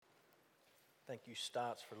Thank you,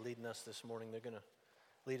 Stotts, for leading us this morning. They're going to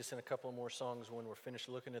lead us in a couple more songs when we're finished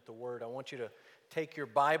looking at the Word. I want you to take your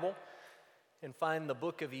Bible and find the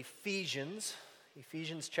book of Ephesians,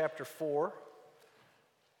 Ephesians chapter 4.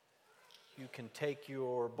 You can take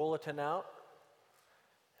your bulletin out,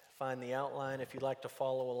 find the outline if you'd like to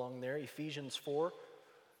follow along there. Ephesians 4.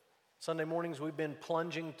 Sunday mornings we've been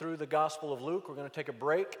plunging through the Gospel of Luke. We're going to take a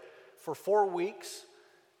break for 4 weeks,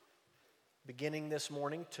 beginning this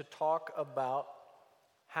morning, to talk about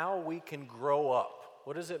how we can grow up.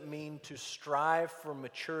 What does it mean to strive for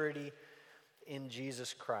maturity in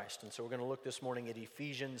Jesus Christ? And so we're going to look this morning at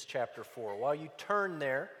Ephesians chapter 4. While you turn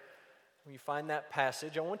there, when you find that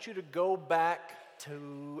passage, I want you to go back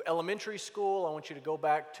to elementary school. I want you to go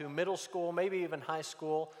back to middle school, maybe even high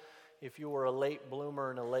school, if you were a late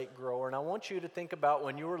bloomer and a late grower. And I want you to think about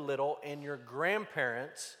when you were little and your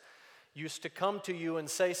grandparents used to come to you and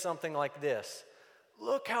say something like this: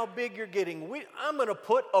 "Look how big you're getting. I'm going to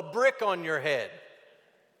put a brick on your head."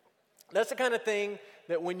 That's the kind of thing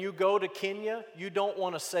that when you go to Kenya, you don't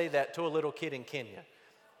want to say that to a little kid in Kenya.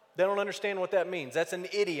 They don't understand what that means. That's an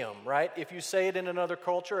idiom, right? If you say it in another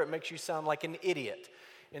culture, it makes you sound like an idiot.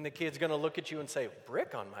 And the kid's going to look at you and say,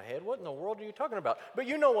 "Brick on my head? What in the world are you talking about?" But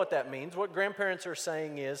you know what that means. What grandparents are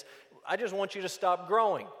saying is, I just want you to stop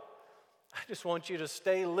growing. I just want you to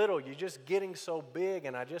stay little. You're just getting so big,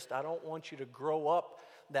 and I don't want you to grow up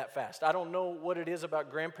that fast. I don't know what it is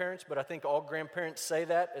about grandparents, but I think all grandparents say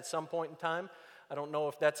that at some point in time. I don't know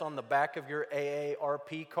if that's on the back of your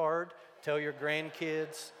AARP card. Tell your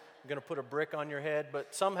grandkids, "I'm going to put a brick on your head,"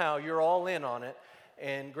 but somehow you're all in on it,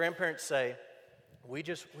 and grandparents say,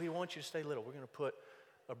 we want you to stay little. We're going to put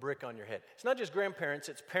a brick on your head. It's not just grandparents,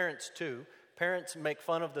 it's parents too. Parents make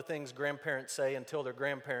fun of the things grandparents say until they're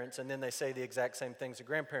grandparents, and then they say the exact same things that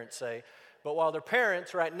grandparents say. But while they're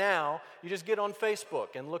parents right now, you just get on Facebook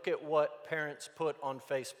and look at what parents put on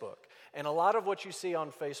Facebook. And a lot of what you see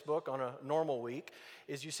on Facebook on a normal week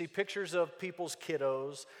is you see pictures of people's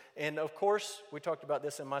kiddos. And of course, we talked about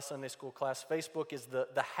this in my Sunday school class, Facebook is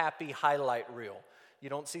the happy highlight reel. You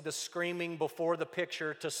don't see the screaming before the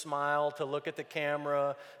picture to smile, to look at the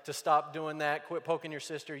camera, to stop doing that, quit poking your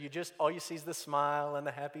sister. All you see is the smile and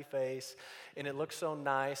the happy face, and it looks so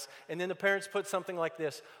nice. And then the parents put something like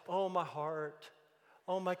this: "Oh, my heart.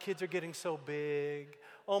 Oh, my kids are getting so big.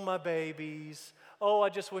 Oh, my babies. Oh, I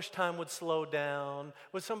just wish time would slow down.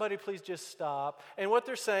 Would somebody please just stop?" And what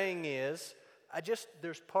they're saying is,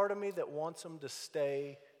 there's part of me that wants them to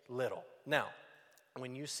stay little. Now,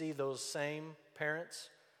 when you see those same parents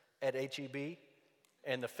at HEB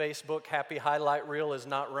and the Facebook happy highlight reel is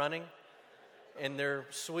not running and their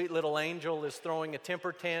sweet little angel is throwing a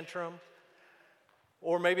temper tantrum,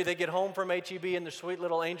 or maybe they get home from HEB and their sweet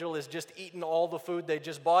little angel is just eating all the food they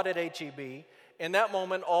just bought at HEB, in that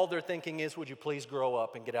moment all they're thinking is, "Would you please grow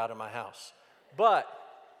up and get out of my house?" But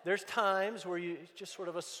there's times where it's just sort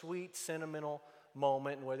of a sweet, sentimental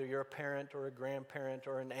moment, and whether you're a parent or a grandparent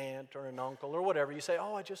or an aunt or an uncle or whatever, you say,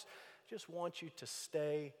 "Oh, I just want you to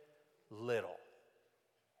stay little."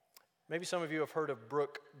 Maybe some of you have heard of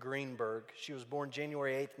Brooke Greenberg. She was born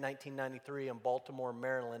January 8th, 1993 in Baltimore,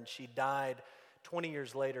 Maryland. She died 20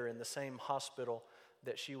 years later in the same hospital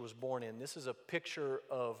that she was born in. This is a picture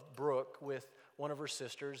of Brooke with one of her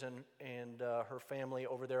sisters and her family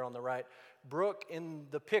over there on the right. Brooke, in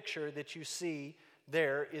the picture that you see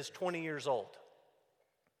there, is 20 years old.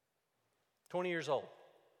 20 years old.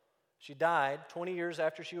 She died 20 years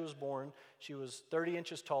after she was born. She was 30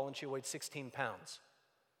 inches tall and she weighed 16 pounds.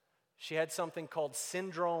 She had something called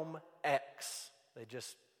Syndrome X. They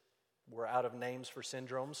just were out of names for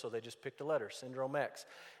syndromes, so they just picked a letter, Syndrome X.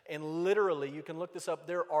 And literally, you can look this up,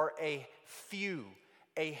 there are a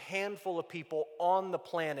handful of people on the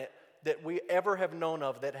planet that we ever have known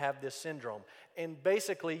of that have this syndrome. And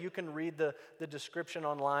basically, you can read the description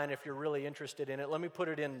online if you're really interested in it. Let me put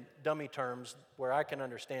it in dummy terms where I can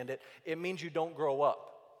understand it. It means you don't grow up.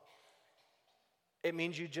 It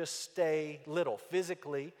means you just stay little.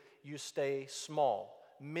 Physically, you stay small.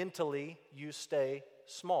 Mentally, you stay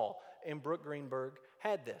small. And Brooke Greenberg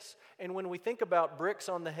had this. And when we think about bricks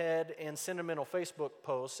on the head and sentimental Facebook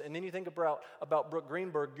posts, and then you think about Brooke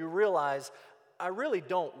Greenberg, you realize, I really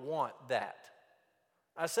don't want that.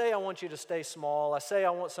 I say I want you to stay small. I say I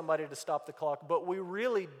want somebody to stop the clock, but we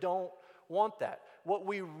really don't want that. What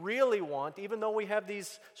we really want, even though we have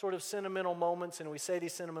these sort of sentimental moments and we say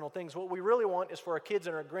these sentimental things, what we really want is for our kids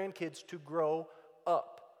and our grandkids to grow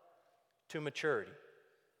up to maturity.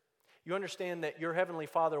 You understand that your Heavenly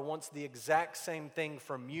Father wants the exact same thing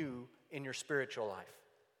from you in your spiritual life.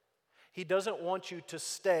 He doesn't want you to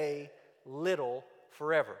stay little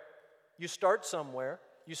forever. You start somewhere,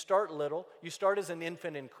 You start little. You start as an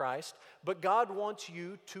infant in Christ. But God wants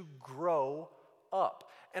you to grow up.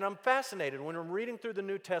 And I'm fascinated when I'm reading through the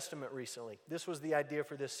New Testament recently. This was the idea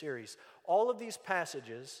for this series. All of these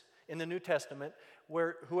passages in the New Testament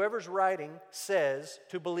where whoever's writing says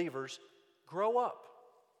to believers, grow up.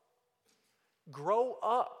 Grow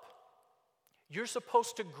up. You're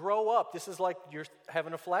supposed to grow up. This is like you're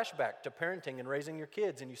having a flashback to parenting and raising your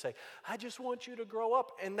kids, and you say, I just want you to grow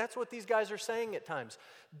up. And that's what these guys are saying at times.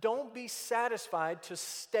 Don't be satisfied to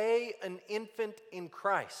stay an infant in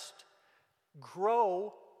Christ.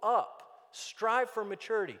 Grow up. Strive for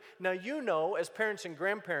maturity. Now, you know, as parents and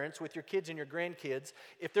grandparents with your kids and your grandkids,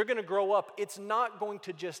 if they're going to grow up, it's not going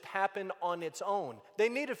to just happen on its own. They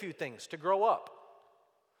need a few things to grow up.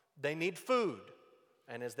 They need food.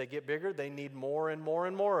 And as they get bigger, they need more and more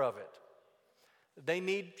and more of it. They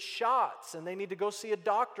need shots, and they need to go see a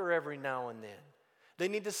doctor every now and then. They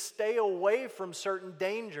need to stay away from certain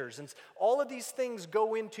dangers. And all of these things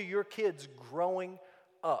go into your kids growing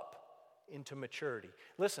up into maturity.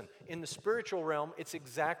 Listen, in the spiritual realm, it's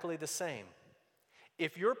exactly the same.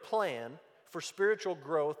 If your plan for spiritual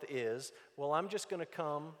growth is, well, I'm just going to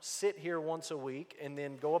come, sit here once a week, and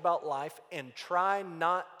then go about life and try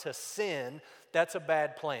not to sin, that's a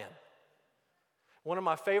bad plan. One of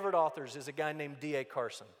my favorite authors is a guy named D.A.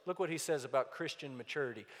 Carson. Look what he says about Christian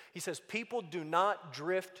maturity. He says, people do not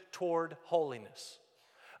drift toward holiness.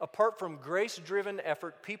 Apart from grace-driven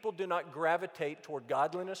effort, people do not gravitate toward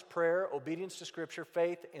godliness, prayer, obedience to Scripture,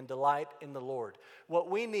 faith, and delight in the Lord. What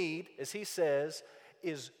we need, as he says,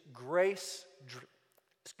 is grace-driven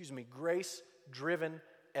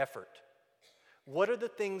effort. What are the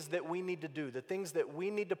things that we need to do, the things that we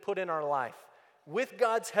need to put in our life with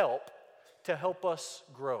God's help to help us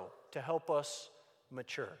grow, to help us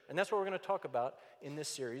mature? And that's what we're going to talk about in this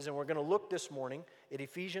series. And we're going to look this morning at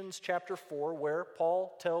Ephesians chapter 4, where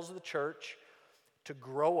Paul tells the church to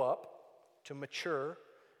grow up, to mature.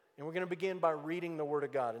 And we're going to begin by reading the Word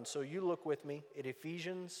of God. And so you look with me at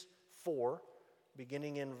Ephesians 4,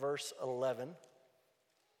 beginning in verse 11. And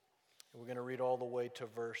we're going to read all the way to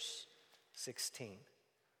verse 16.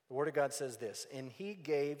 The Word of God says this, and he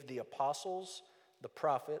gave the apostles, the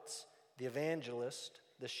prophets, the evangelists,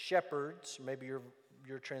 the shepherds, maybe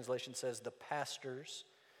your translation says the pastors,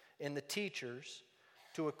 and the teachers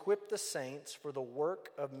to equip the saints for the work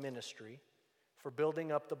of ministry, for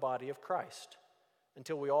building up the body of Christ,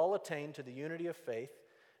 until we all attain to the unity of faith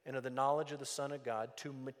and of the knowledge of the Son of God,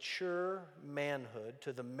 to mature manhood,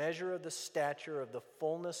 to the measure of the stature of the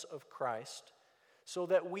fullness of Christ, so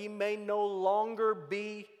that we may no longer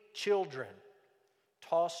be children,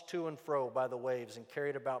 tossed to and fro by the waves and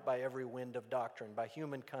carried about by every wind of doctrine, by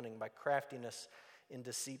human cunning, by craftiness in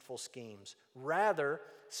deceitful schemes. Rather,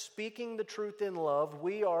 speaking the truth in love,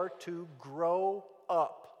 we are to grow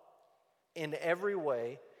up in every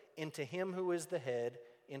way into him who is the head,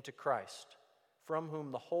 into Christ, from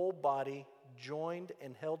whom the whole body, joined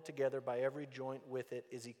and held together by every joint with it,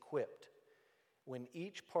 is equipped. When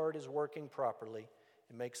each part is working properly,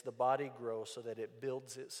 it makes the body grow so that it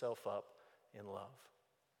builds itself up in love.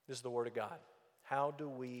 This is the Word of God. How do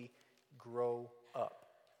we grow up?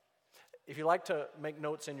 If you like to make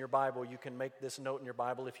notes in your Bible, you can make this note in your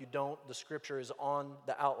Bible. If you don't, the Scripture is on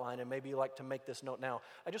the outline, and maybe you like to make this note now.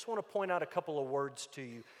 I just want to point out a couple of words to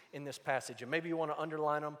you in this passage, and maybe you want to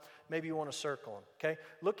underline them, maybe you want to circle them, okay?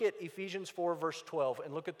 Look at Ephesians 4, verse 12,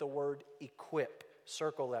 and look at the word equip.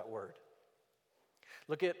 Circle that word.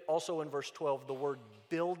 Look at also in verse 12, the word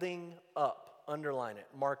building up. Underline it,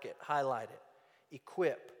 mark it, highlight it.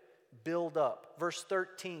 Equip, build up. Verse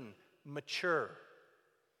 13, mature.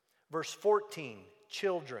 Verse 14,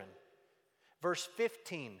 children. Verse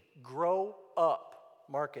 15, grow up.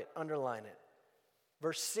 Mark it, underline it.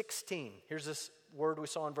 Verse 16, here's this word we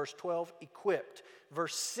saw in verse 12, equipped.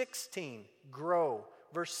 Verse 16, grow.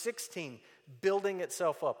 Verse 16, building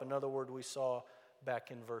itself up. Another word we saw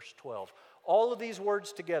back in verse 12. All of these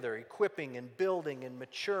words together, equipping and building and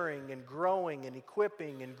maturing and growing and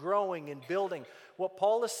equipping and growing and building. What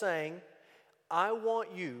Paul is saying, I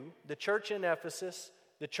want you, the church in Ephesus,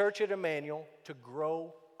 the church at Emmanuel, to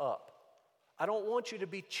grow up. I don't want you to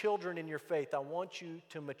be children in your faith. I want you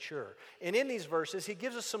to mature. And in these verses, he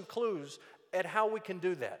gives us some clues at how we can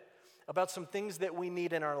do that, about some things that we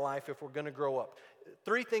need in our life if we're going to grow up.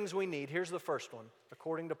 3 things we need. Here's the first one,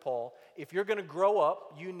 according to Paul. If you're going to grow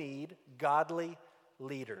up, you need godly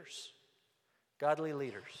leaders. Godly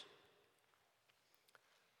leaders.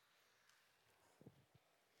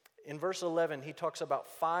 In verse 11, he talks about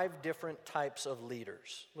 5 different types of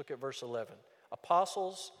leaders. Look at verse 11.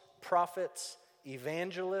 Apostles, prophets,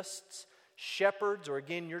 evangelists, shepherds, or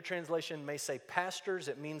again, your translation may say pastors,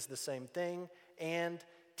 it means the same thing, and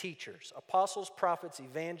teachers. Apostles, prophets,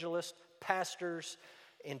 evangelists, pastors,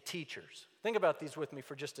 and teachers. Think about these with me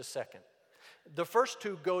for just a second. The first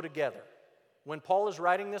two go together. When Paul is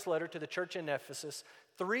writing this letter to the church in Ephesus,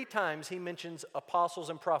 3 times he mentions apostles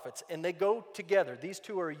and prophets, and they go together. These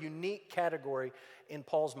two are a unique category in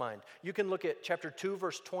Paul's mind. You can look at chapter 2,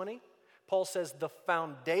 verse 20. Paul says the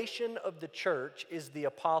foundation of the church is the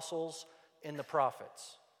apostles and the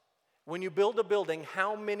prophets. When you build a building,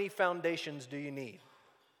 how many foundations do you need?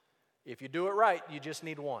 If you do it right, you just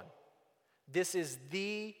need one. This is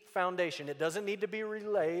the foundation. It doesn't need to be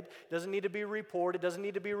relayed, it doesn't need to be repoured, it doesn't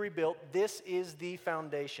need to be rebuilt. This is the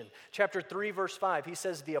foundation. Chapter 3, verse 5, he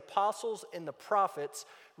says the apostles and the prophets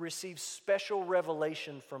received special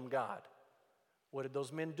revelation from God. What did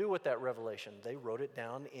those men do with that revelation? They wrote it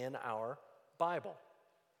down in our Bible.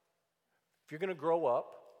 If you're going to grow up,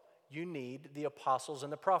 you need the apostles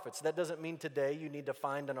and the prophets. That doesn't mean today you need to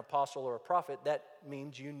find an apostle or a prophet. That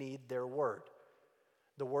means you need their word,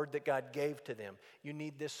 the word that God gave to them. You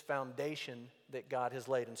need this foundation that God has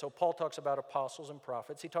laid. And so Paul talks about apostles and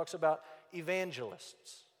prophets. He talks about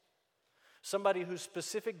evangelists. Somebody whose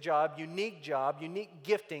specific job, unique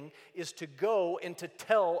gifting is to go and to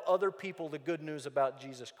tell other people the good news about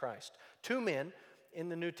Jesus Christ. 2 men in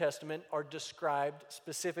the New Testament are described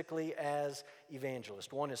specifically as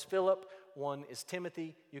evangelists. One is Philip, one is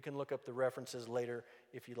Timothy. You can look up the references later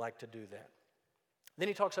if you'd like to do that. Then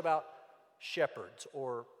he talks about shepherds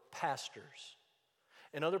or pastors.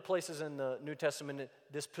 In other places in the New Testament,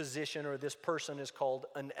 this position or this person is called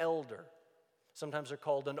an elder. Sometimes they're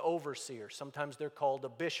called an overseer. Sometimes they're called a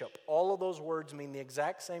bishop. All of those words mean the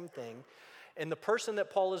exact same thing. And the person that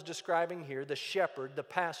Paul is describing here, the shepherd, the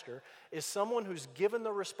pastor, is someone who's given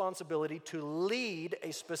the responsibility to lead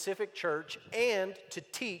a specific church and to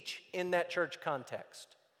teach in that church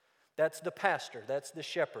context. That's the pastor, that's the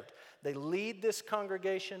shepherd. They lead this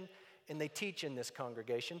congregation and they teach in this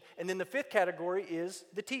congregation. And then the 5th category is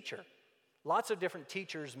the teacher. Lots of different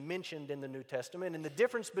teachers mentioned in the New Testament. And the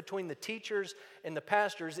difference between the teachers and the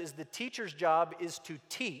pastors is the teacher's job is to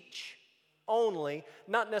teach only,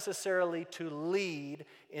 not necessarily to lead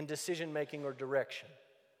in decision-making or direction.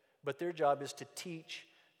 But their job is to teach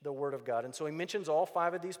the Word of God. And so he mentions all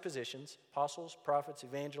 5 of these positions: apostles, prophets,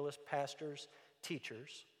 evangelists, pastors,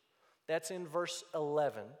 teachers. That's in verse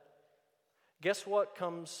 11. Guess what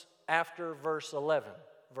comes after verse 11?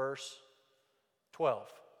 Verse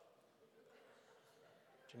 12.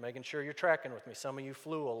 Just making sure you're tracking with me. Some of you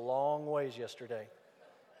flew a long ways yesterday.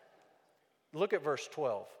 Look at verse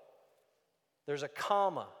 12. There's a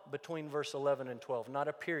comma between verse 11 and 12, not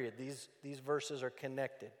a period. These verses are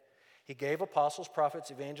connected. He gave apostles,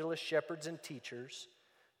 prophets, evangelists, shepherds, and teachers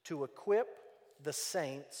to equip the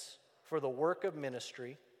saints for the work of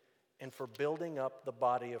ministry and for building up the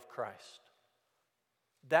body of Christ.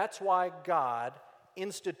 That's why God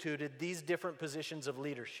instituted these different positions of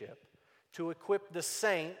leadership, to equip the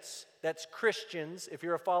saints, that's Christians. If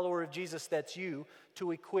you're a follower of Jesus, that's you,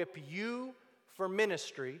 to equip you for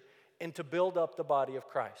ministry and to build up the body of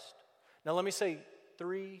Christ. Now let me say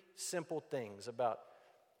 3 simple things about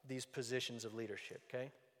these positions of leadership, okay?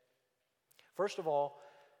 First of all,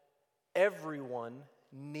 everyone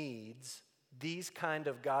needs these kind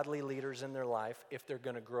of godly leaders in their life if they're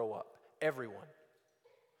going to grow up. Everyone.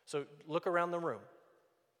 So look around the room.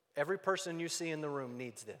 Every person you see in the room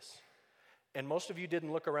needs this. And most of you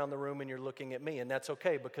didn't look around the room and you're looking at me, and that's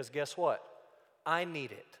okay, because guess what? I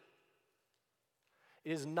need it.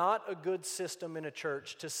 It is not a good system in a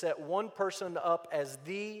church to set one person up as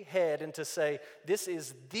the head and to say, this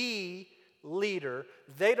is the leader.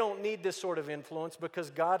 They don't need this sort of influence because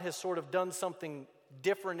God has sort of done something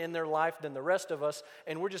different in their life than the rest of us,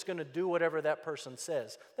 and we're just going to do whatever that person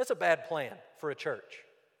says. That's a bad plan for a church.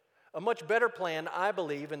 A much better plan, I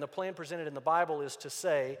believe, and the plan presented in the Bible is to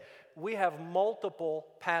say, we have multiple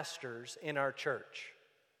pastors in our church.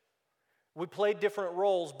 We play different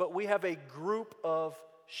roles, but we have a group of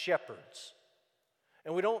shepherds.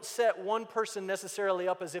 And we don't set one person necessarily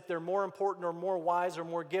up as if they're more important or more wise or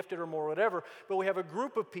more gifted or more whatever, but we have a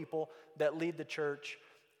group of people that lead the church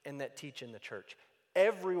and that teach in the church.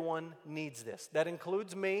 Everyone needs this. That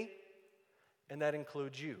includes me, and that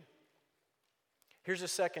includes you. Here's a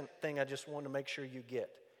second thing I just want to make sure you get.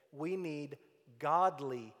 We need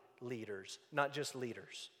godly leaders, not just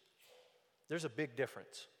leaders. There's a big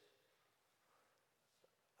difference.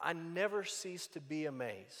 I never cease to be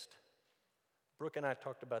amazed. Brooke and I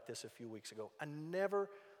talked about this a few weeks ago.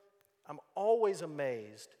 I'm always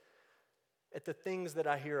amazed at the things that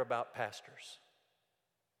I hear about pastors.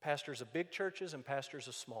 Pastors of big churches and pastors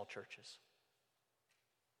of small churches.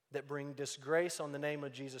 that bring disgrace on the name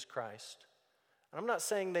of Jesus Christ. And I'm not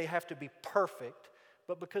saying they have to be perfect,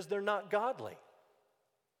 but because they're not godly.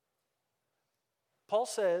 Paul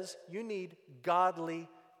says you need godly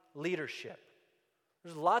leadership.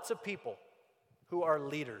 There's lots of people who are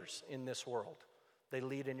leaders in this world. They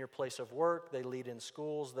lead in your place of work, they lead in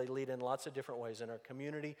schools, they lead in lots of different ways in our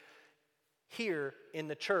community. Here in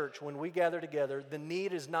the church, when we gather together, the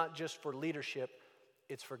need is not just for leadership,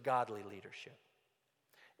 it's for godly leadership.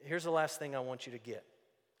 Here's the last thing I want you to get.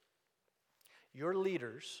 Your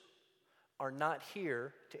leaders are not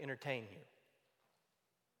here to entertain you.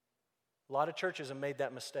 A lot of churches have made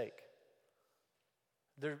that mistake.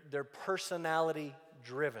 They're personality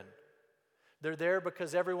driven. They're there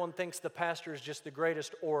because everyone thinks the pastor is just the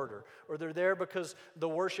greatest orator, or they're there because the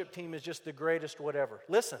worship team is just the greatest whatever.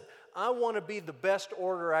 Listen, I want to be the best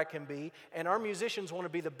orator I can be, and our musicians want to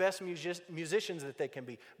be the best musicians that they can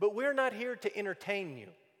be. But we're not here to entertain you.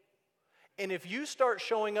 And if you start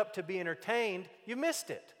showing up to be entertained, you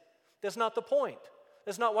missed it. That's not the point.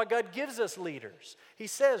 That's not why God gives us leaders. He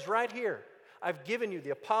says right here, I've given you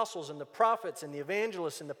the apostles and the prophets and the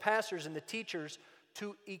evangelists and the pastors and the teachers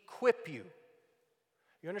to equip you.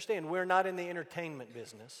 You understand, we're not in the entertainment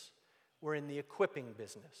business. We're in the equipping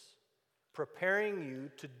business. Preparing you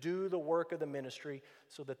to do the work of the ministry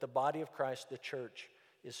so that the body of Christ, the church,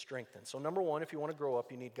 is strengthened. So number one, if you want to grow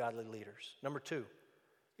up, you need godly leaders. Number two,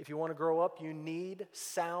 if you want to grow up, you need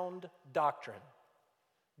sound doctrine.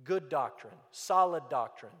 Good doctrine, solid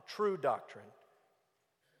doctrine, true doctrine.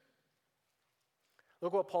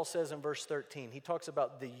 Look what Paul says in verse 13. He talks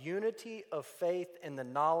about the unity of faith and the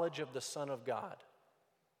knowledge of the Son of God.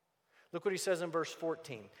 Look what he says in verse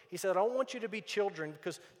 14. He said, I don't want you to be children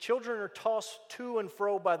because children are tossed to and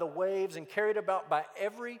fro by the waves and carried about by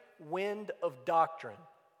every wind of doctrine.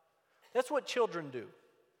 That's what children do.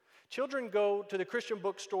 Children go to the Christian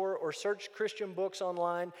bookstore or search Christian books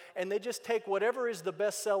online, and they just take whatever is the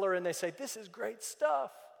bestseller and they say, this is great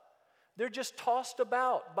stuff. They're just tossed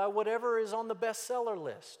about by whatever is on the bestseller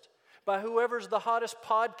list, by whoever's the hottest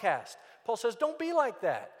podcast. Paul says, don't be like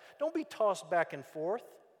that. Don't be tossed back and forth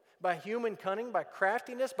by human cunning, by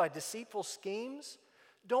craftiness, by deceitful schemes.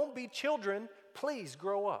 Don't be children. Please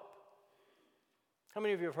grow up. How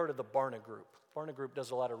many of you have heard of the Barna Group? Barna Group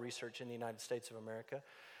does a lot of research in the United States of America.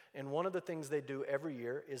 And one of the things they do every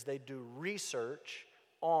year is they do research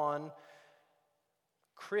on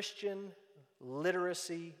Christian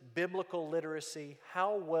literacy, biblical literacy.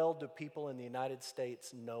 How well do people in the United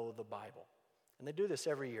States know the Bible? And they do this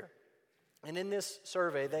every year. And in this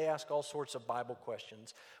survey, they ask all sorts of Bible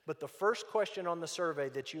questions. But the first question on the survey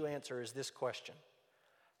that you answer is this question: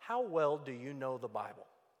 how well do you know the Bible?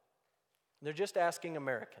 They're just asking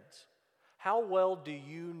Americans. How well do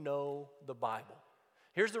you know the Bible?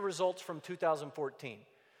 Here's the results from 2014.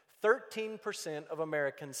 13% of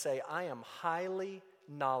Americans say, I am highly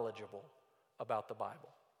knowledgeable about the Bible.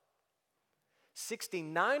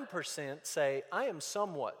 69% say, I am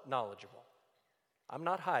somewhat knowledgeable. I'm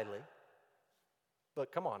not highly,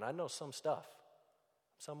 but come on, I know some stuff.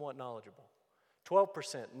 I'm somewhat knowledgeable.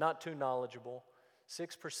 12% not too knowledgeable.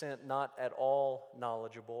 6% not at all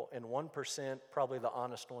knowledgeable. And 1%, probably the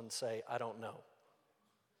honest ones, say, I don't know.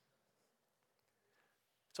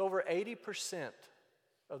 It's over 80%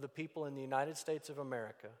 of the people in the United States of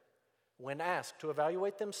America, when asked to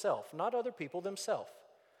evaluate themselves, not other people, themselves,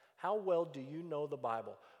 how well do you know the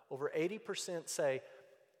Bible? Over 80% say,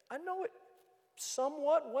 I know it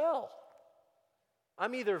somewhat well.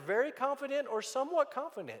 I'm either very confident or somewhat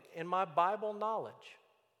confident in my Bible knowledge.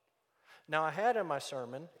 Now, I had in my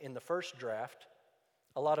sermon, in the first draft,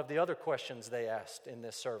 a lot of the other questions they asked in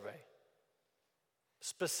this survey.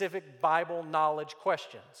 Specific Bible knowledge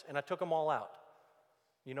questions, and I took them all out.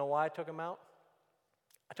 You know why I took them out?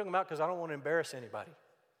 I took them out because I don't want to embarrass anybody.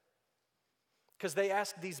 Because they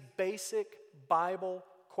ask these basic Bible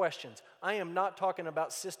questions. I am not talking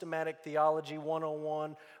about systematic theology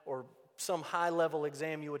 101 or some high-level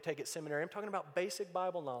exam you would take at seminary. I'm talking about basic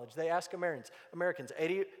Bible knowledge. They ask Americans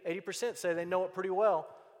 80% say they know it pretty well.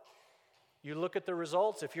 You look at the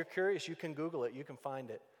results. If you're curious, you can Google it. You can find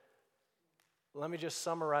it. Let me just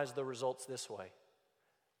summarize the results this way.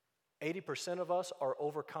 80% of us are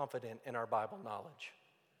overconfident in our Bible knowledge.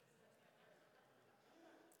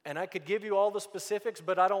 And I could give you all the specifics,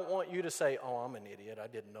 but I don't want you to say, oh, I'm an idiot. I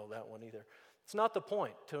didn't know that one either. It's not the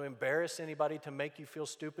point to embarrass anybody, to make you feel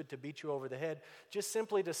stupid, to beat you over the head. Just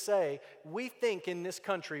simply to say, we think in this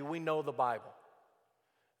country we know the Bible.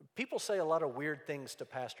 People say a lot of weird things to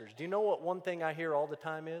pastors. Do you know what one thing I hear all the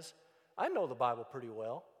time is? I know the Bible pretty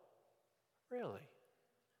well. Really?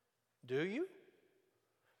 Do you?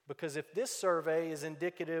 Because if this survey is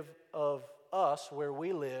indicative of us, where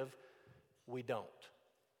we live, we don't.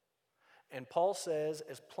 And Paul says,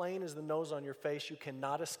 as plain as the nose on your face, you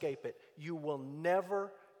cannot escape it. You will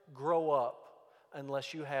never grow up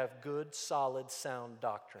unless you have good, solid, sound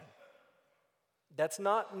doctrine. That's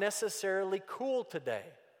not necessarily cool today.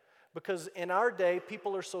 Because in our day,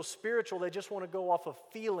 people are so spiritual, they just want to go off of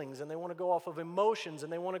feelings, and they want to go off of emotions, and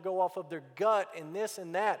they want to go off of their gut, and this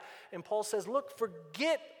and that. And Paul says, look,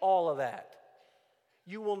 forget all of that.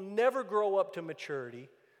 You will never grow up to maturity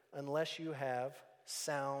unless you have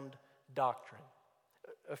sound doctrine.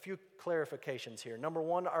 A few clarifications here. Number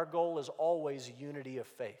one, our goal is always unity of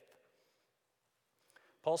faith.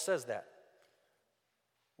 Paul says that.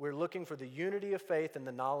 We're looking for the unity of faith and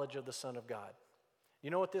the knowledge of the Son of God. You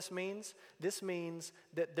know what this means? This means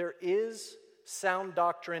that there is sound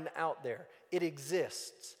doctrine out there. It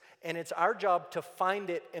exists. And it's our job to find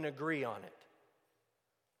it and agree on it.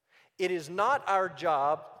 It is not our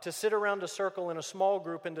job to sit around a circle in a small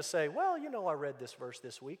group and to say, well, you know, I read this verse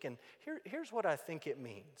this week, and here's what I think it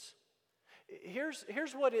means. Here's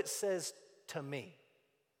what it says to me.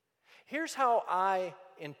 Here's how I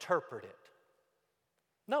interpret it.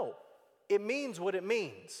 No, it means what it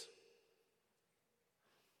means.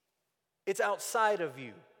 It's outside of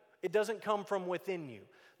you. It doesn't come from within you.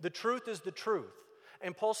 The truth is the truth.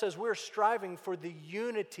 And Paul says we're striving for the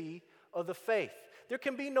unity of the faith. There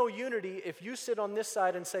can be no unity if you sit on this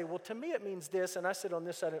side and say, well, to me it means this, and I sit on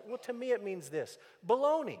this side and, well, to me it means this.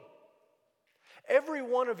 Baloney. Every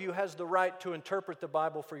one of you has the right to interpret the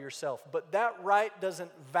Bible for yourself, but that right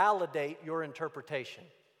doesn't validate your interpretation.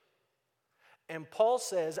 And Paul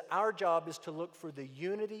says our job is to look for the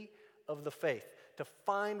unity of the faith, to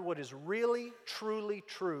find what is really, truly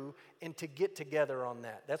true, and to get together on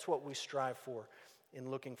that. That's what we strive for in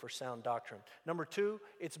looking for sound doctrine. Number two,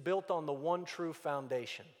 it's built on the one true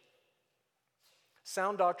foundation.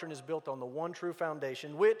 Sound doctrine is built on the one true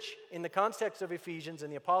foundation, which, in the context of Ephesians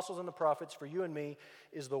and the apostles and the prophets, for you and me,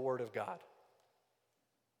 is the Word of God.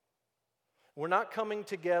 We're not coming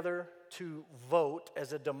together to vote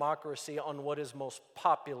as a democracy on what is most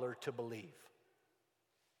popular to believe.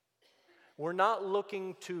 We're not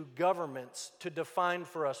looking to governments to define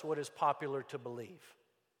for us what is popular to believe.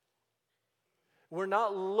 We're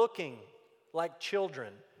not looking like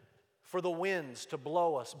children for the winds to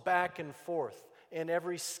blow us back and forth in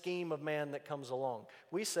every scheme of man that comes along.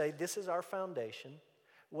 We say this is our foundation.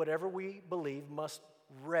 Whatever we believe must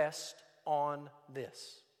rest on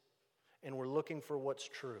this. And we're looking for what's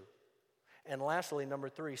true. And lastly, number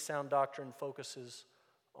three, sound doctrine focuses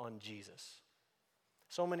on Jesus.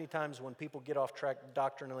 So many times when people get off track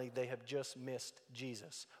doctrinally, they have just missed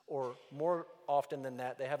Jesus. Or more often than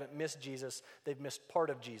that, they haven't missed Jesus, they've missed part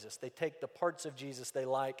of Jesus. They take the parts of Jesus they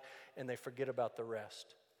like and they forget about the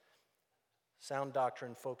rest. Sound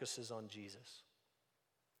doctrine focuses on Jesus.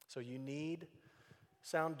 So you need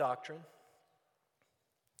sound doctrine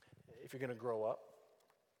if you're going to grow up.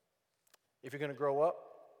 If you're going to grow up,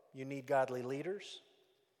 you need godly leaders.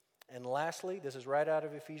 And lastly, this is right out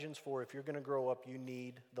of Ephesians 4, if you're going to grow up, you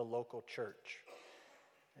need the local church.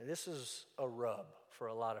 And this is a rub for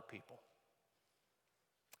a lot of people.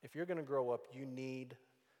 If you're going to grow up, you need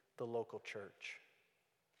the local church.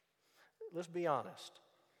 Let's be honest.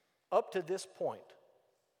 Up to this point,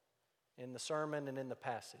 in the sermon and in the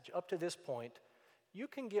passage, up to this point, you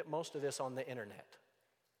can get most of this on the internet.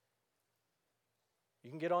 You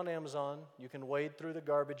can get on Amazon, you can wade through the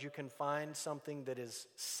garbage, you can find something that is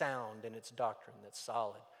sound in its doctrine, that's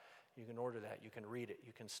solid. You can order that, you can read it,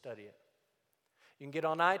 you can study it. You can get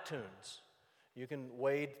on iTunes. You can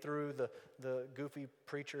wade through the goofy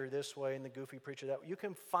preacher this way and the goofy preacher that way. You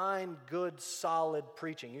can find good, solid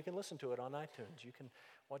preaching. You can listen to it on iTunes. You can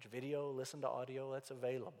watch video, listen to audio, that's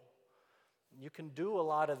available. You can do a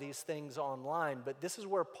lot of these things online, but this is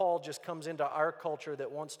where Paul just comes into our culture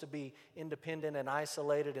that wants to be independent and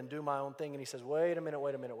isolated and do my own thing, and he says, wait a minute.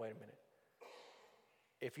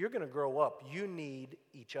 If you're going to grow up, you need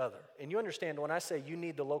each other. And you understand, when I say you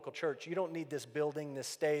need the local church, you don't need this building, this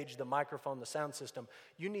stage, the microphone, the sound system.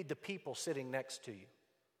 You need the people sitting next to you.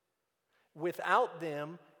 Without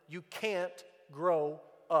them, you can't grow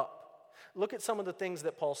up. Look at some of the things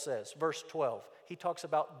that Paul says. Verse 12, he talks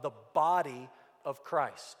about the body of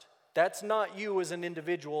Christ. That's not you as an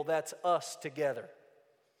individual, that's us together.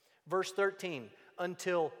 Verse 13,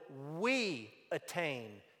 until we attain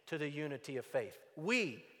to the unity of faith.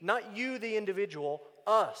 We, not you the individual,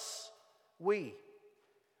 us, we.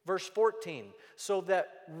 Verse 14, so that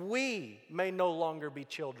we may no longer be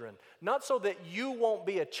children. Not so that you won't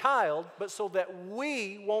be a child, but so that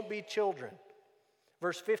we won't be children.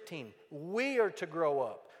 Verse 15, we are to grow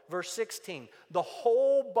up. Verse 16, the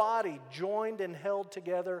whole body joined and held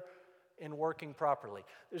together and working properly.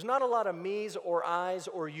 There's not a lot of me's or I's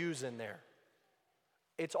or you's in there.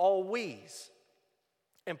 It's all we's.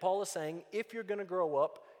 And Paul is saying, if you're going to grow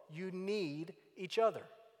up, you need each other.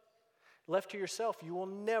 Left to yourself, you will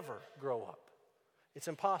never grow up. It's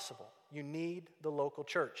impossible. You need the local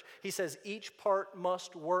church. He says each part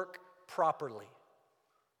must work properly.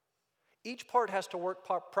 Each part has to work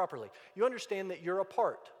properly. You understand that you're a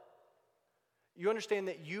part. You understand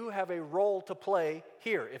that you have a role to play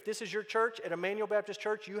here. If this is your church, at Emmanuel Baptist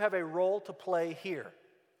Church, you have a role to play here.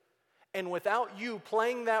 And without you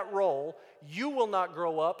playing that role, you will not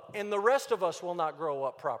grow up, and the rest of us will not grow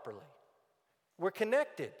up properly. We're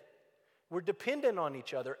connected. We're dependent on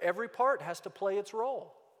each other. Every part has to play its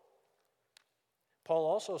role. Paul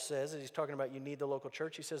also says, as he's talking about you need the local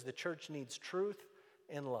church, he says the church needs truth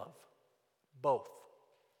and love. Both.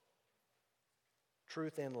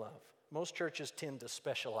 Truth and love. Most churches tend to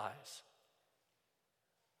specialize.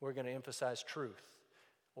 We're going to emphasize truth,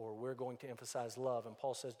 or we're going to emphasize love. And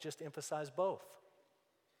Paul says just emphasize both.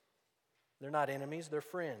 They're not enemies, they're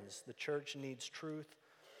friends. The church needs truth,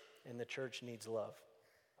 and the church needs love.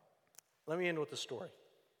 Let me end with a story.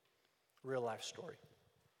 Real life story.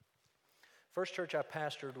 First church I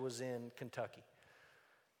pastored was in Kentucky.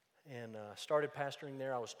 And started pastoring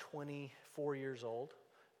there. I was 24 years old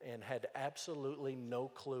and had absolutely no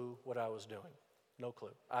clue what I was doing. No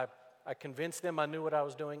clue. I convinced them I knew what I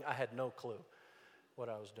was doing. I had no clue what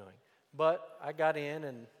I was doing. But I got in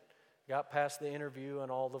and got past the interview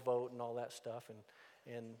and all the vote and all that stuff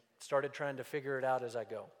and started trying to figure it out as I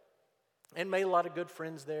go. And made a lot of good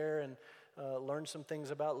friends there and learned some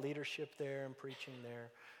things about leadership there and preaching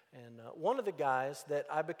there. And one of the guys that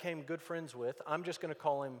I became good friends with, I'm just going to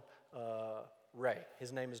call him Ray.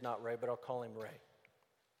 His name is not Ray, but I'll call him Ray.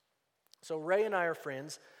 So Ray and I are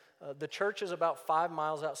friends. The church is about 5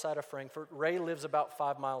 miles outside of Frankfort. Ray lives about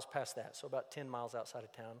 5 miles past that, so about 10 miles outside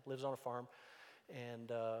of town, lives on a farm.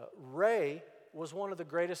 And Ray was one of the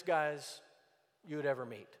greatest guys you would ever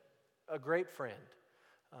meet, a great friend.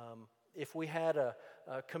 If we had a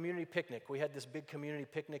community picnic, we had this big community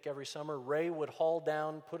picnic every summer, Ray would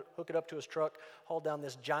hook it up to his truck, haul down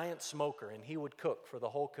this giant smoker, and he would cook for the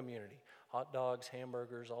whole community. Hot dogs,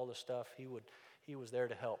 hamburgers, all the stuff, he was there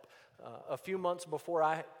to help. A few months before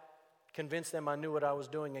I convinced them I knew what I was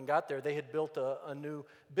doing and got there, they had built a new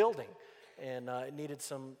building, and it needed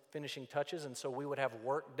some finishing touches, and so we would have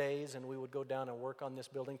work days, and we would go down and work on this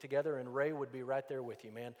building together, and Ray would be right there with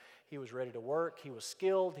you, man. He was ready to work. He was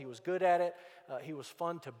skilled. He was good at it. He was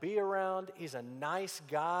fun to be around. He's a nice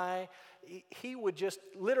guy. He would just,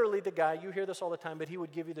 literally the guy, you hear this all the time, but he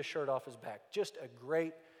would give you the shirt off his back. Just a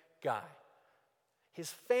great guy. His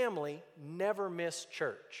family never missed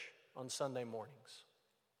church on Sunday mornings.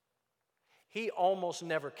 He almost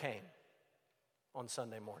never came on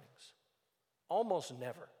Sunday mornings. Almost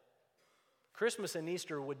never. Christmas and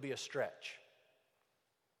Easter would be a stretch.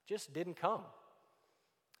 Just didn't come.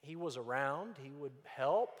 He was around. He would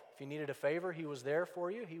help. If you needed a favor, he was there for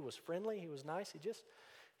you. He was friendly. He was nice. He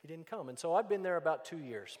didn't come. And so I've been there about 2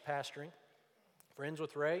 years pastoring. Friends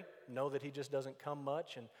with Ray, know that he just doesn't come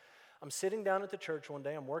much. And I'm sitting down at the church one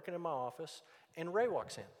day. I'm working in my office, and Ray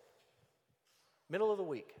walks in. Middle of the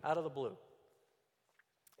week, out of the blue.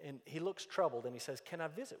 And he looks troubled, and he says, "Can I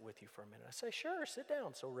visit with you for a minute?" I say, "Sure, sit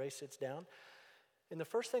down." So Ray sits down, and the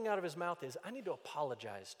first thing out of his mouth is, "I need to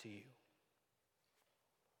apologize to you."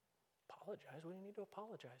 Apologize? What do you need to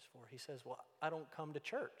apologize for? He says, "Well, I don't come to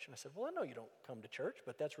church." And I said, "Well, I know you don't come to church,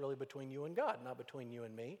 but that's really between you and God, not between you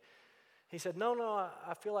and me." He said, No,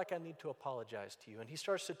 I feel like I need to apologize to you. And he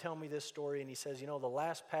starts to tell me this story, and he says, the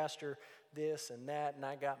last pastor, this and that, and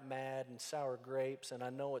I got mad and sour grapes, and I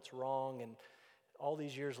know it's wrong, and all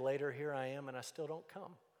these years later, here I am, and I still don't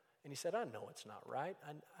come. And he said, "I know it's not right.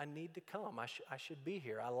 I need to come. I should be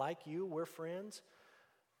here. I like you. We're friends.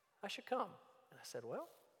 I should come." And I said, "Well,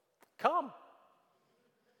 come.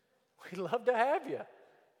 We'd love to have you.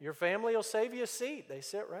 Your family will save you a seat. They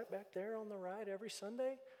sit right back there on the right every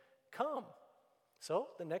Sunday. Come."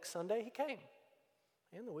 So the next Sunday he came.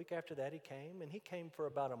 And the week after that he came, and he came for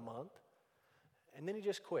about a month. And then he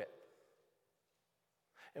just quit.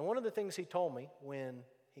 And one of the things he told me when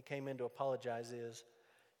he came in to apologize is,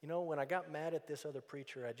 when I got mad at this other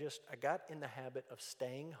preacher, I got in the habit of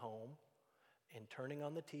staying home and turning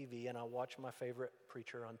on the TV, and I watch my favorite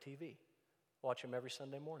preacher on TV. Watch him every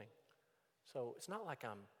Sunday morning. So it's not like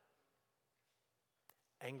I'm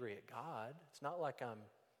angry at God. It's not like I'm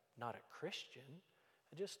not a Christian.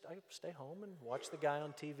 I stay home and watch the guy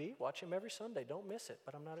on TV, watch him every Sunday. Don't miss it,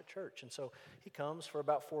 but I'm not at church. And so he comes for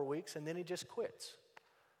about 4 weeks, and then he just quits.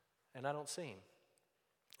 and I don't see him.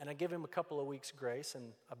 And I give him a couple of weeks' grace,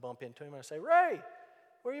 and I bump into him, and I say, Ray,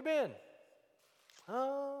 where you been?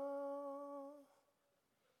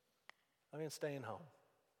 I've been staying home.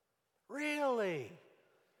 Really?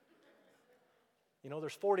 You know,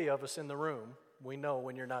 there's 40 of us in the room. We know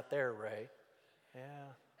when you're not there, Ray. Yeah.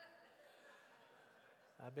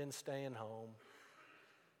 I've been staying home,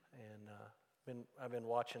 and I've been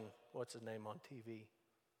watching, what's his name, on TV.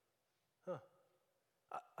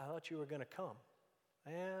 I thought you were going to come.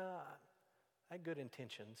 Yeah, I had good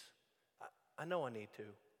intentions. I know I need to.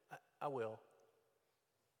 I will.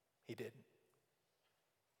 He didn't.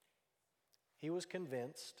 He was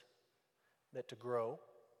convinced that to grow,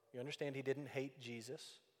 you understand, he didn't hate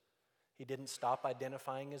Jesus. He didn't stop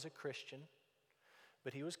identifying as a Christian.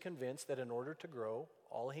 But he was convinced that in order to grow,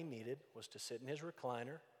 all he needed was to sit in his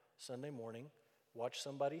recliner Sunday morning, watch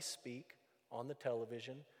somebody speak on the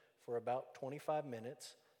television for about 25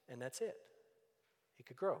 minutes, and that's it. He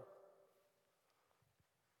could grow.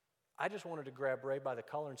 I just wanted to grab Ray by the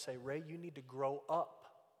collar and say, Ray, you need to grow up.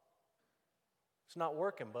 It's not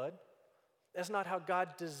working, bud. That's not how God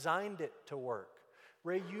designed it to work.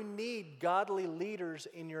 Ray, you need godly leaders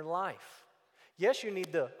in your life. Yes, you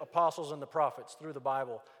need the apostles and the prophets through the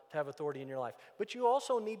Bible to have authority in your life. But you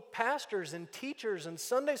also need pastors and teachers and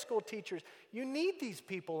Sunday school teachers. You need these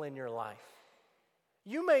people in your life.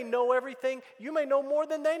 You may know everything. You may know more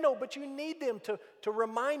than they know, but you need them to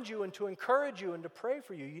remind you and to encourage you and to pray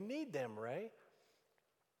for you. You need them, Ray.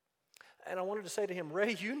 And I wanted to say to him,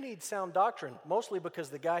 Ray, you need sound doctrine, mostly because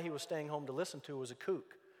the guy he was staying home to listen to was a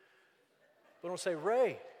kook. But I want to say,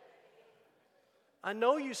 Ray, I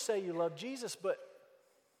know you say you love Jesus, but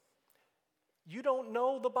you don't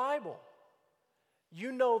know the Bible.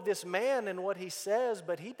 You know this man and what he says,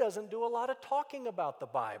 but he doesn't do a lot of talking about the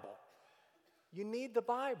Bible. You need the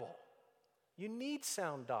Bible. You need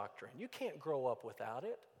sound doctrine. You can't grow up without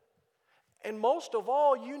it. And most of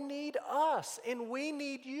all, you need us, and we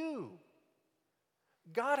need you.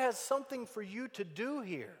 God has something for you to do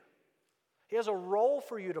here. He has a role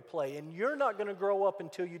for you to play, and you're not going to grow up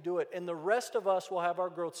until you do it. And the rest of us will have our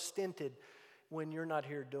growth stinted when you're not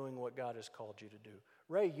here doing what God has called you to do.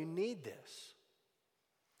 Ray, you need this.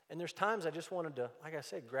 And there's times I just wanted to, like I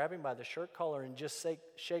said, grab him by the shirt collar and just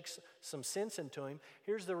shake some sense into him.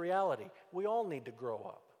 Here's the reality. We all need to grow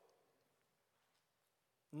up.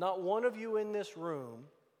 Not one of you in this room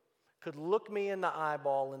could look me in the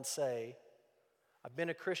eyeball and say, I've been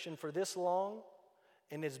a Christian for this long,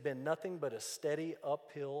 and it's been nothing but a steady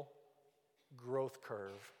uphill growth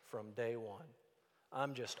curve from day one.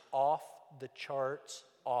 I'm just off the charts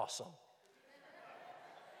awesome.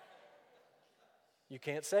 You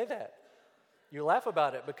can't say that. You laugh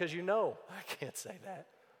about it because you know I can't say that.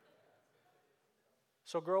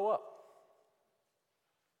 So grow up.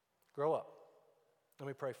 Grow up. Let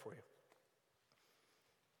me pray for you.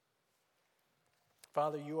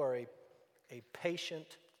 Father, you are a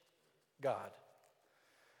patient God.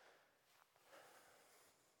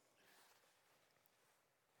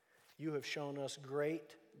 You have shown us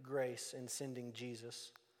great grace in sending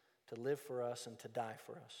Jesus to live for us and to die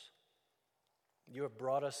for us. You have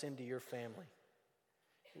brought us into your family.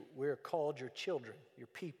 We are called your children, your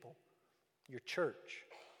people, your church.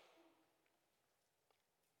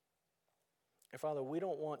 And Father, we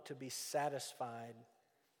don't want to be satisfied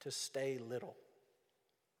to stay little,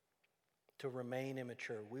 to remain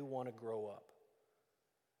immature. We want to grow up.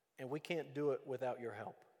 And we can't do it without your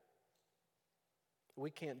help. We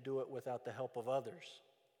can't do it without the help of others.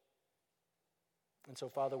 And so,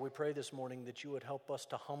 Father, we pray this morning that you would help us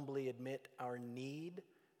to humbly admit our need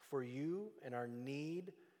for you and our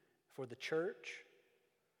need for the church.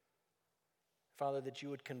 Father, that you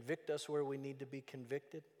would convict us where we need to be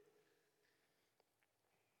convicted.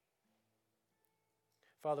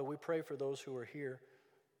 Father, we pray for those who are here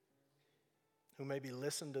who maybe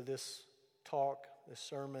listen to this talk, this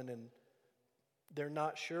sermon, and they're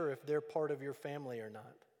not sure if they're part of your family or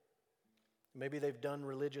not. Maybe they've done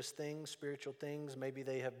religious things, spiritual things. Maybe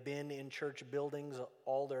they have been in church buildings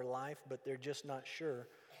all their life, but they're just not sure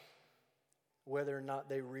whether or not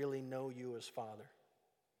they really know you as Father.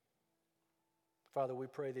 Father, we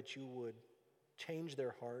pray that you would change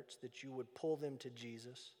their hearts, that you would pull them to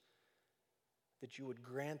Jesus, that you would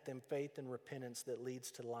grant them faith and repentance that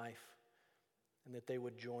leads to life, and that they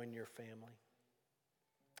would join your family.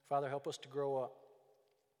 Father, help us to grow up.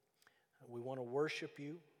 We want to worship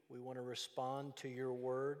you. We want to respond to your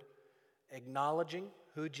word, acknowledging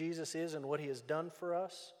who Jesus is and what he has done for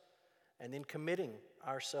us, and then committing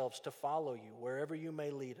ourselves to follow you wherever you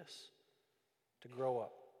may lead us, to grow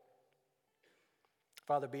up.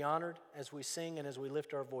 Father, be honored as we sing and as we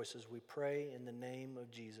lift our voices. We pray in the name of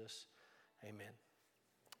Jesus. Amen.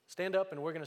 Stand up and we're going to